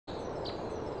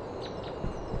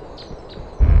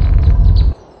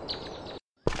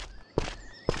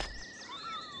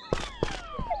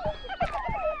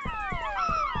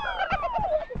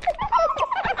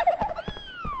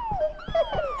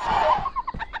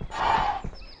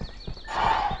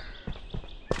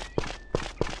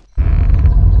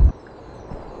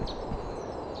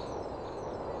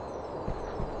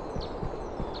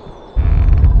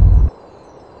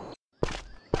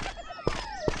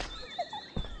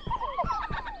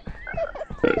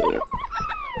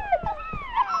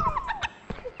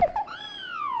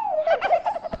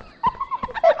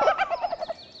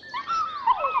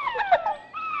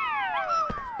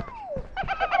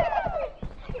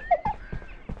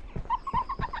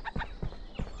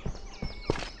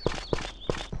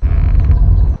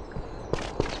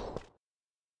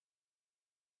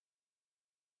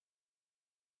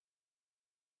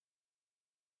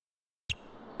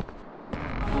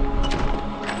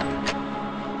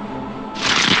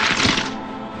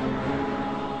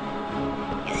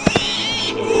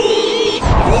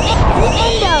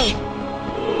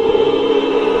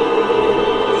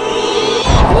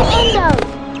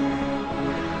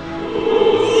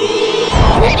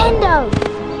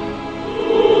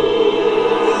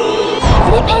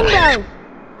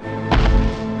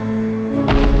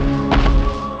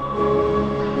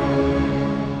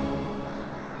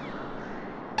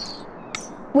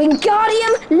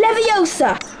Wingardium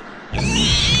Leviosa!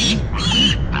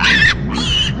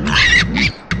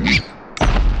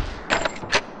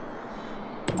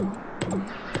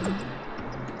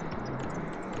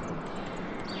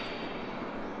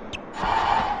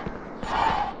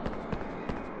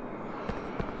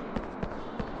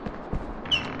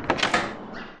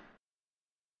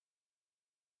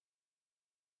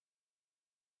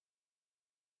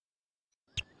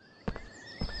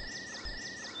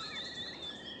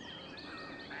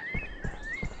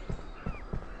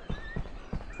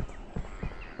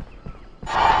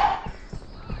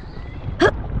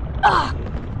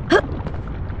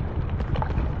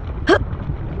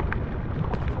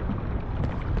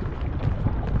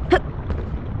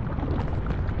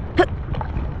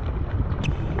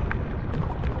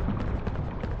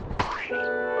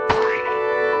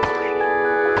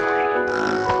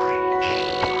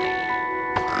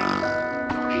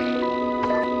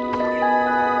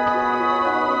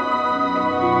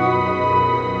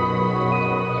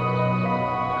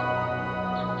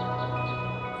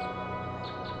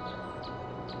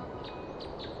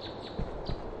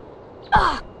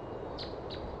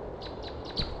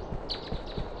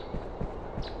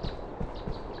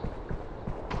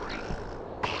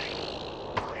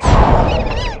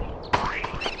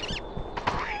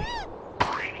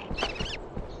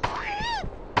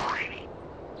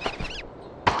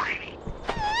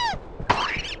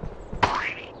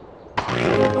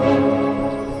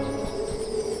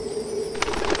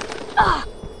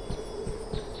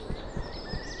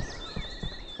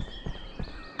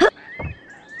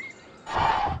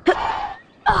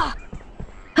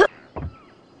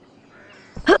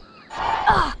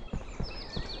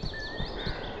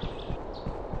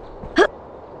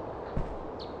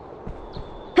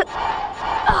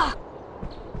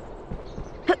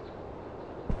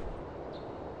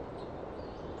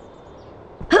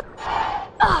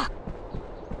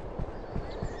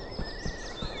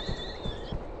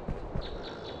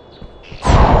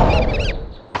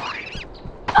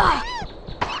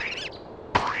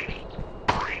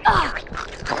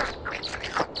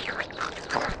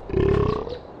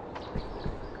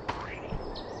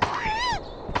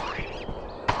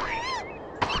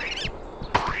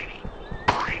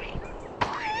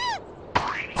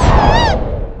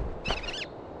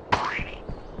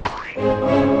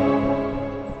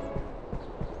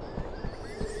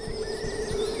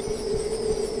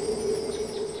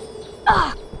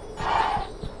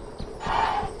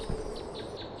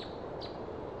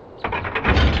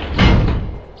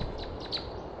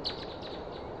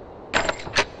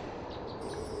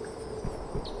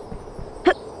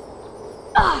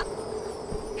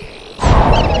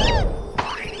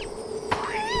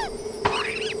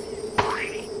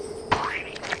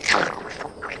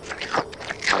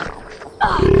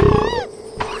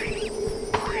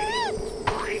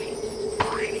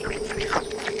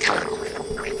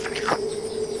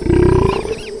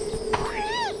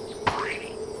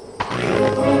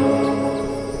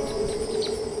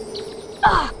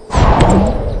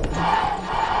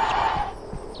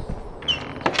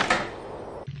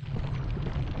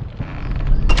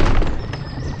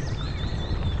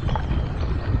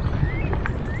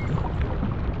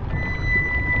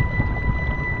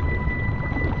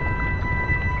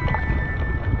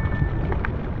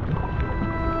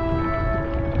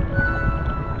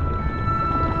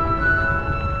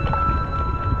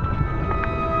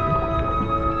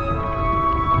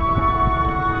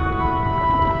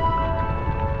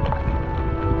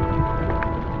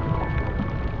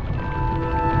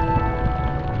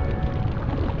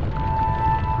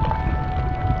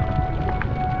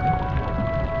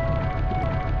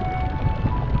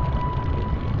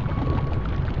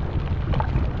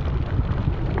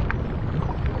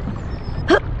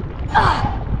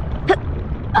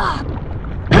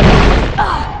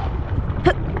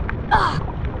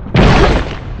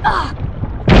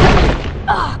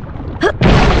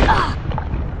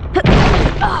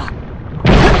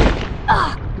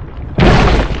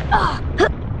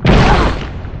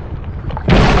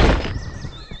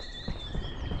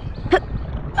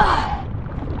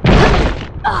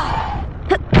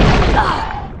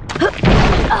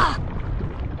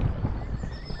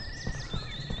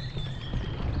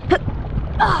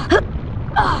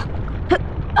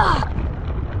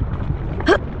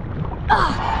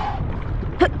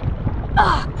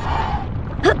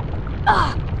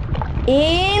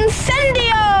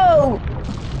 Incendio!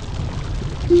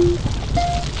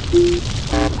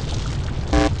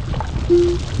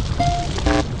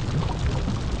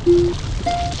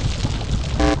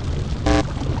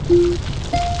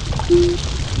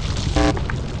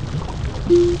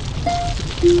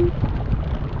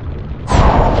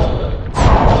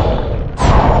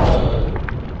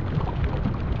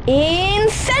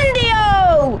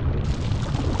 Incendio!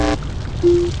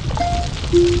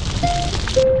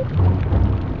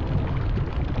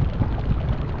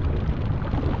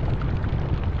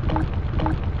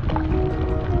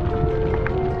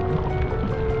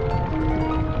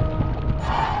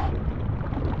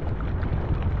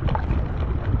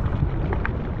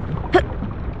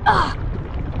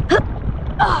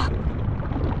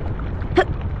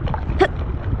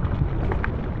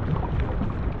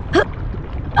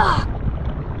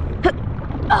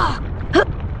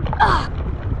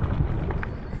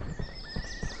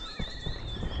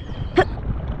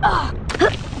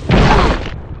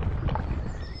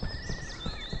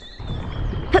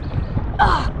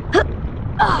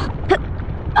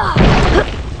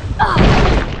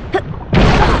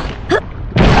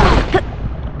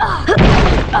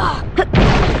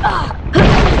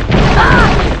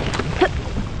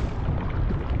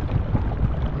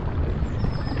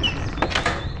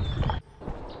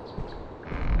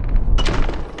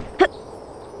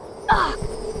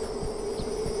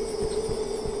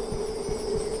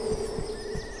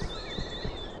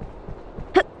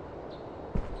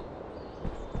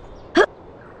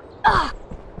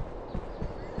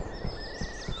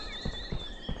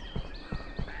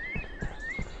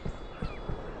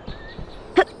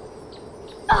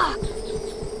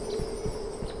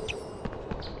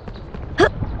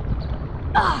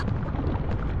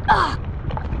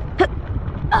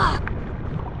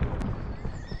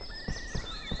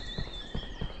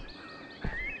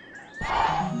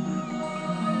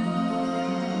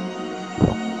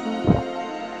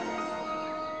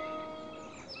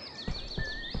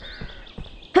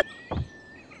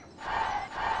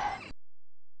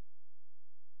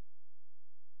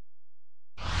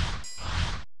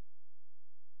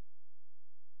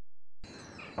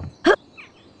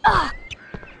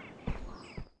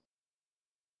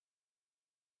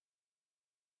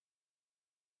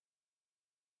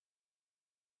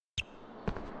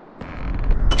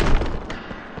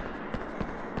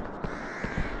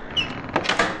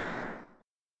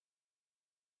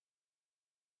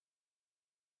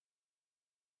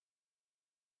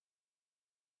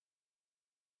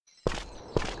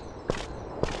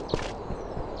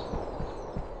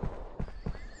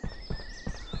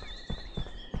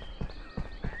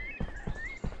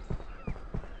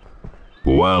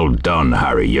 Well done,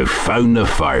 Harry. You've found the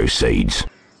fire seeds.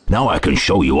 Now I can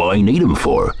show you what I need them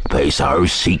for, but it's our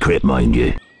secret, mind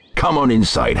you. Come on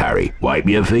inside, Harry. Wipe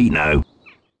your feet now.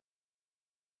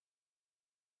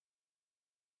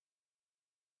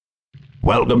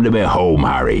 Welcome to my home,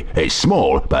 Harry. It's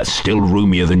small, but still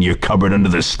roomier than your cupboard under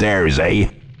the stairs, eh?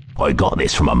 I got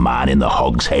this from a man in the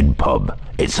Hog's Head pub.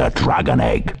 It's a dragon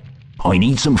egg. I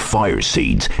need some fire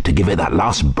seeds to give it that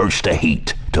last burst of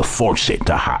heat to force it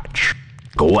to hatch.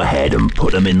 Go ahead and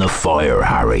put them in the fire,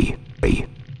 Harry.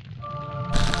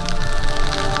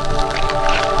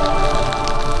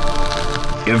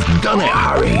 You've done it,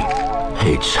 Harry.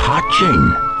 It's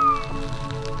hatching.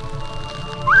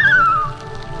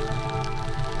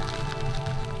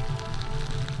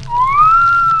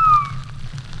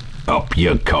 Up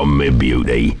you come, me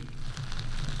beauty.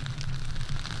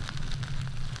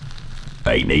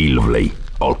 Ain't he lovely?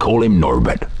 I'll call him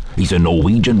Norbert. He's a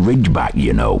Norwegian ridgeback,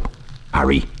 you know.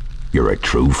 Harry, you're a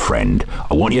true friend.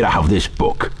 I want you to have this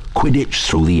book, Quidditch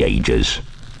Through the Ages.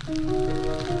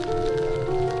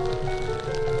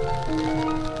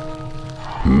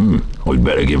 I'd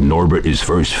better give Norbert his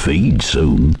first feed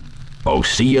soon. I'll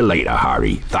see you later,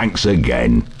 Harry. Thanks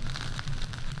again.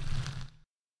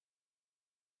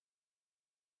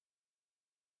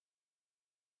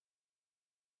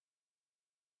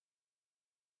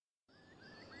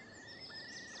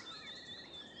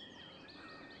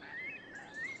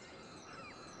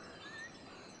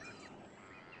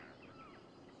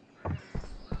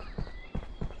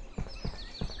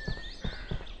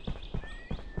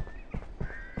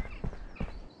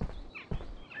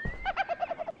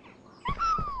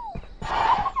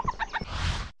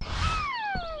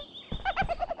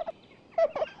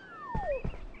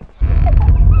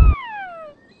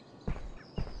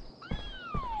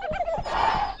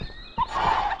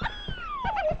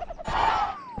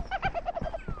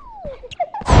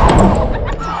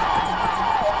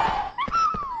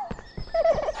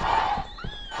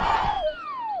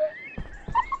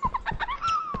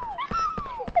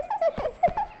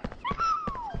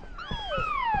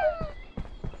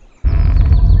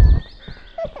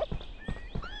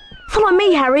 Follow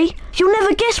me, Harry. You'll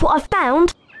never guess what I've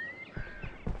found.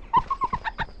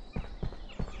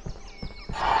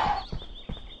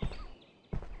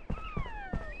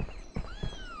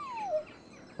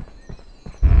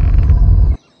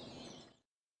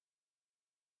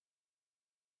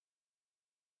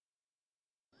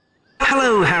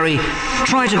 Hello, Harry.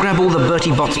 Try to grab all the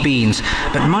Bertie Bott's beans,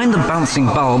 but mind the bouncing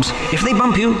bulbs. If they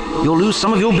bump you, you'll lose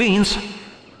some of your beans.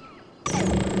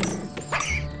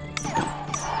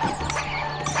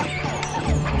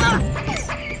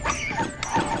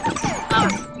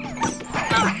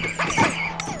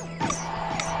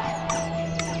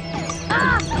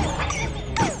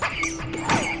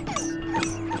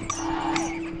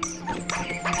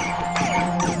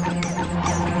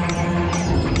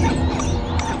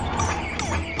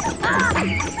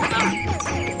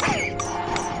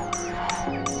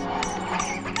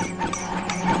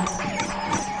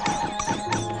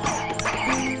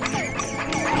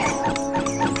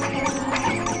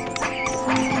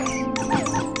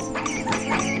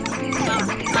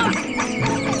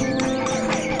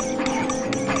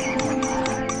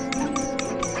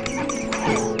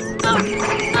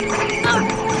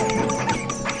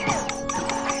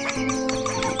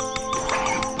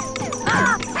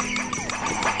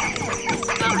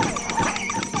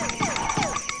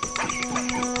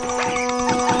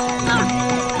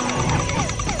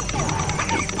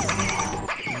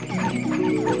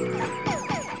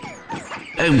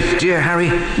 Oh dear, Harry,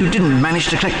 you didn't manage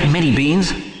to collect many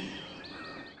beans.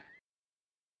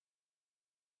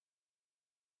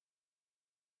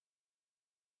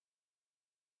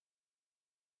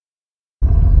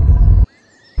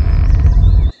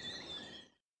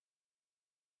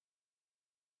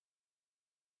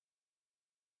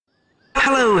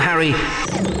 Hello, Harry.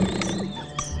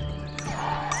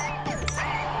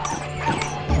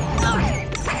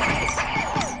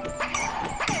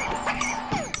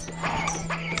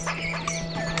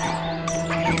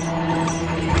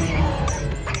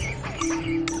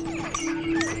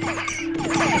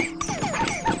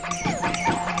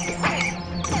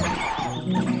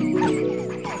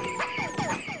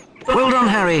 Well done,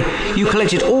 Harry. You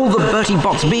collected all the Bertie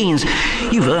Bott's beans.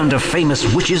 You've earned a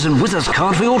famous Witches and Wizards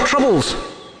card for your troubles.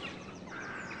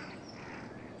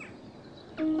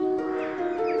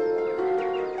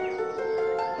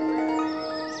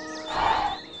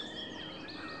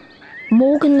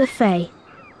 Morgan Le Fay.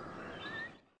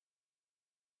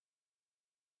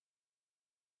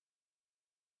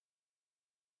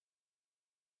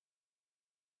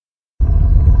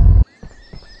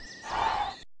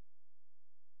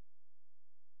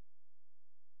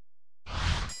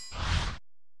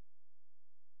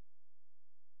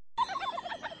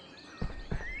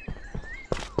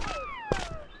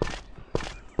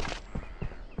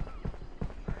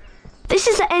 This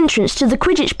is the entrance to the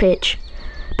Quidditch pitch,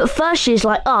 but first years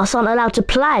like us aren't allowed to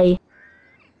play.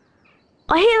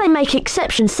 I hear they make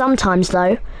exceptions sometimes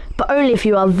though, but only if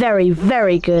you are very,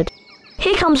 very good.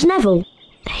 Here comes Neville.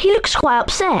 He looks quite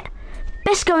upset.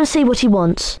 Best go and see what he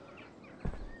wants.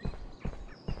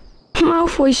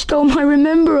 Malfoy stole my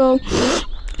Remember-All.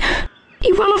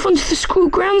 He ran off onto the school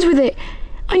grounds with it.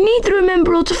 I need the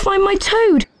Remember-All to find my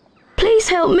toad. Please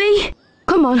help me.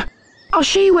 Come on, I'll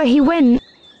show you where he went.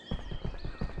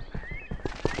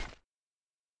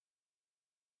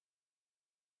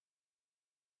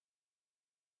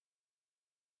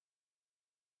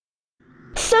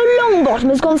 So Longbottom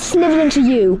has gone snivelling to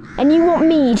you, and you want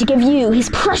me to give you his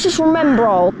precious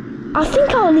Remember-All. I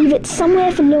think I'll leave it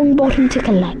somewhere for Longbottom to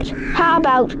collect. How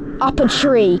about up a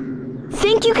tree?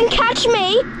 Think you can catch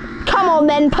me? Come on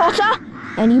then, Potter.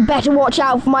 And you better watch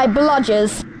out for my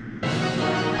bludgers.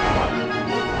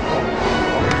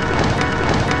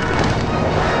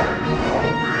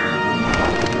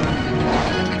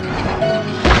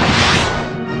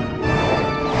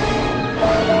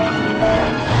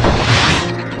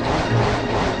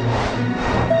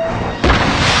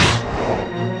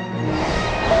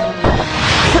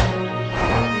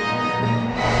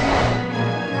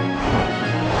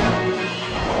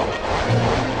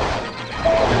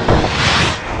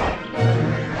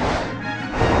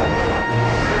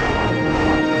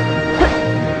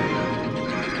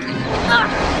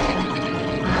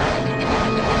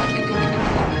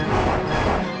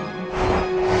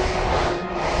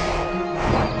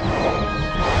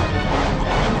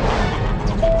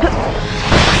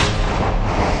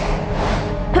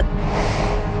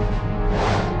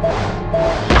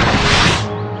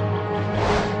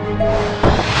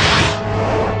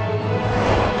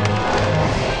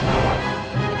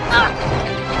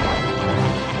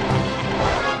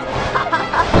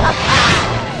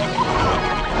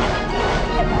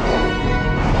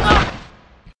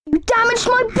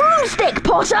 My broomstick,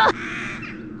 Potter!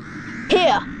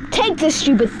 Here, take this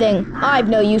stupid thing. I've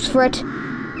no use for it.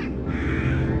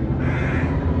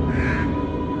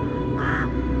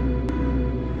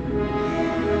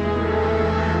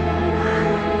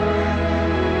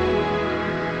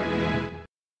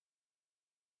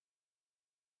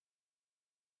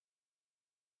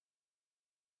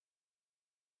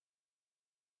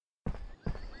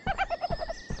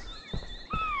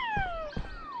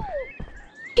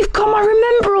 You've got my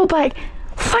Remember-all back.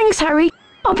 Thanks, Harry.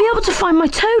 I'll be able to find my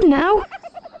toad now.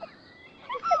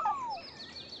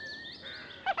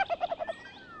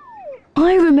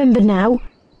 I remember now.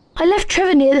 I left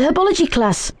Trevor near the herbology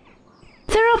class.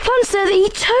 There are plants there that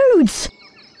eat toads.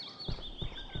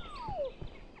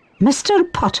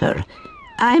 Mr. Potter,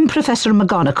 I'm Professor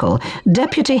McGonagall,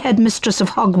 Deputy Headmistress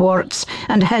of Hogwarts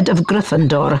and Head of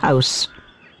Gryffindor House.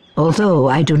 Although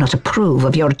I do not approve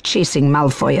of your chasing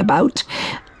Malfoy about,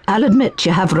 I'll admit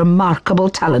you have remarkable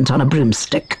talent on a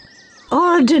broomstick.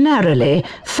 Ordinarily,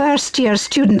 first-year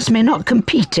students may not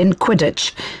compete in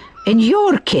Quidditch. In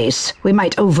your case, we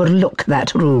might overlook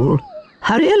that rule.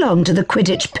 Hurry along to the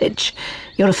Quidditch pitch.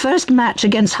 Your first match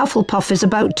against Hufflepuff is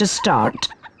about to start.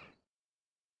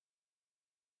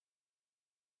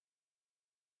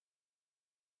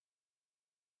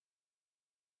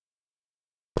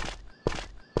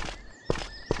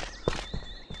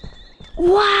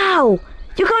 Wow!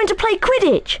 You're going to play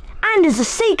Quidditch, and as a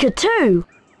Seeker too!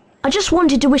 I just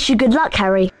wanted to wish you good luck,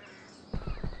 Harry.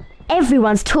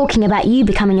 Everyone's talking about you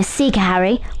becoming a Seeker,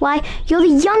 Harry. Why, you're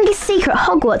the youngest Seeker at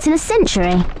Hogwarts in a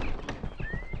century.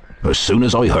 As soon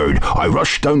as I heard, I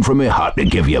rushed down from my hut to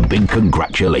give you a big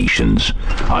congratulations.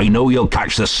 I know you'll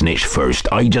catch the snitch first,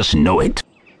 I just know it.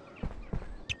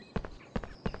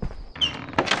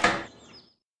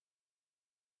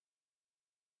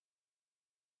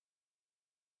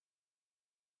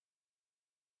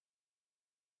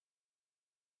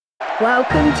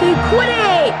 Welcome to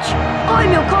Quidditch!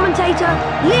 I'm your commentator,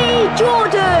 Lee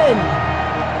Jordan!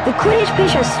 The Quidditch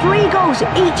pitch has 3 goals at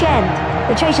each end.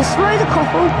 The chasers throw the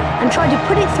quaffle and try to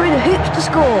put it through the hoops to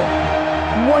score.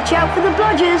 Watch out for the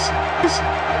bludgers.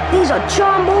 These are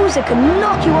charm balls that can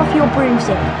knock you off your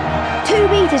broomstick. 2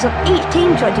 beaters of each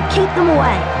team try to keep them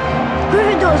away.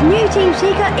 Gryffindor's new team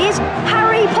seeker is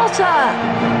Harry Potter.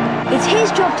 It's his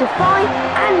job to find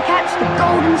and catch the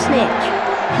golden snitch.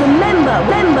 Remember,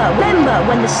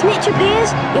 when the snitch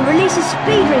appears, it releases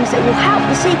speed rings that will help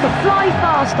the seeker fly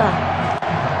faster.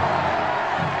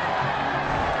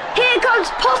 Here comes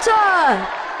Potter!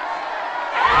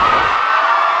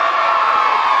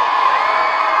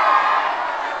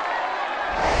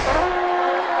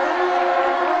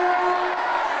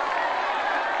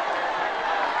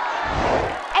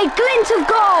 A glint of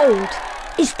gold!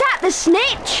 Is that the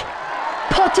snitch?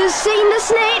 Potter's seen the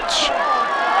snitch!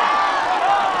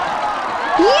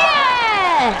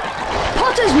 Yeah!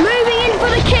 Potter's moving in for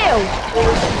the kill.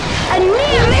 A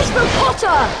near miss for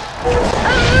Potter.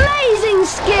 Amazing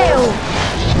skill.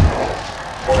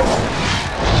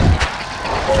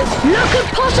 Look at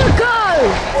Potter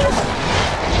go.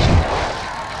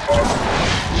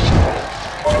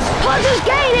 Potter's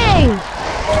gaining.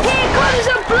 Here comes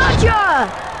a bludger.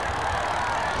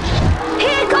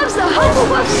 Here comes the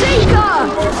Hufflepuff Seeker.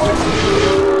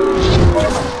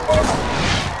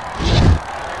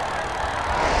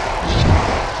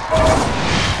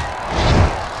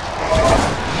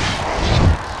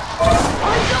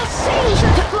 I've not seen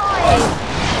such flying!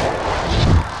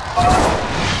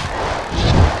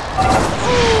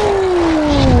 Ooh!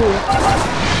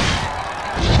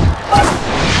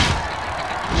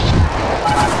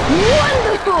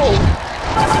 Wonderful!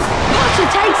 Potter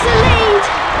takes the lead!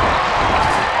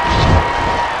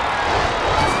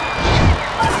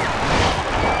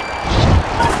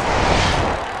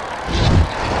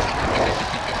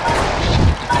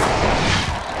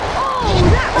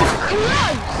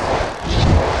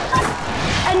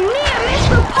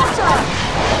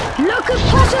 Look at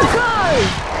Potter go!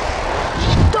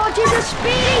 Dodges a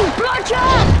speeding bludger!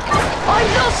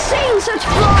 I've not seen such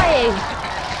flying!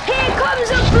 Here comes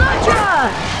a bludger!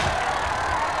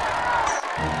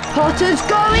 Potter's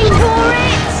going for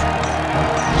it!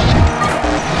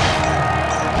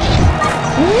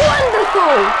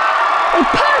 Wonderful! A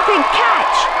perfect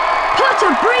catch!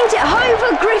 Potter brings it home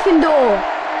for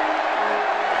Gryffindor!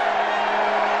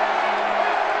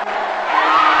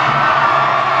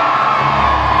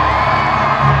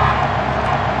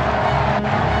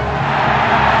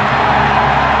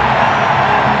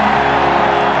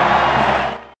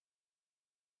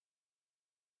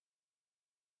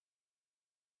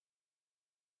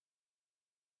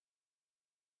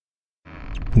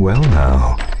 Well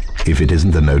now, if it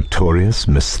isn't the notorious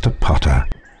Mr. Potter.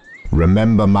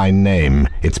 Remember my name,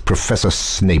 it's Professor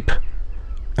Snape.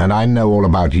 And I know all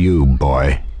about you,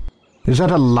 boy. Is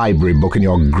that a library book in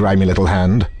your grimy little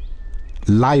hand?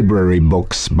 Library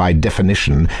books, by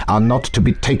definition, are not to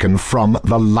be taken from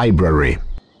the library.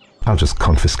 I'll just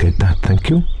confiscate that, thank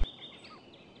you.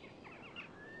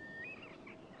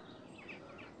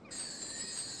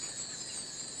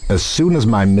 As soon as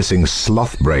my missing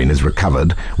sloth brain is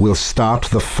recovered, we'll start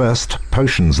the first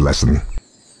potions lesson.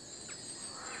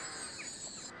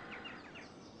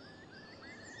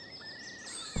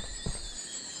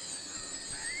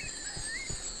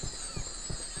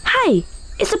 Hey,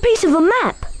 it's a piece of a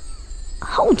map.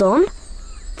 Hold on.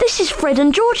 This is Fred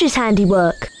and George's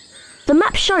handiwork. The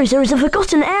map shows there is a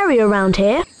forgotten area around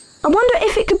here. I wonder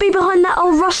if it could be behind that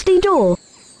old rusty door.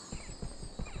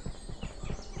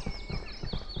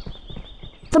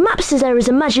 The map says there is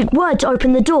a magic word to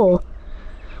open the door.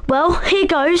 Well, here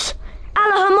goes.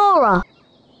 Alahamora.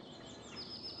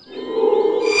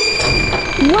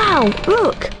 Wow,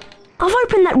 look. I've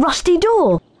opened that rusty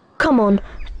door. Come on,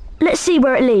 let's see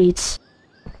where it leads.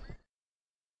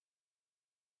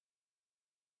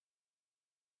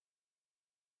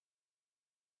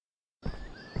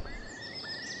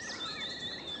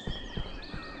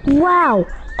 Wow,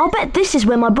 I'll bet this is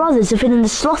where my brothers have hidden the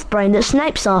sloth brain that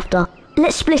Snape's after.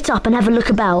 Let's split up and have a look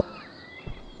about.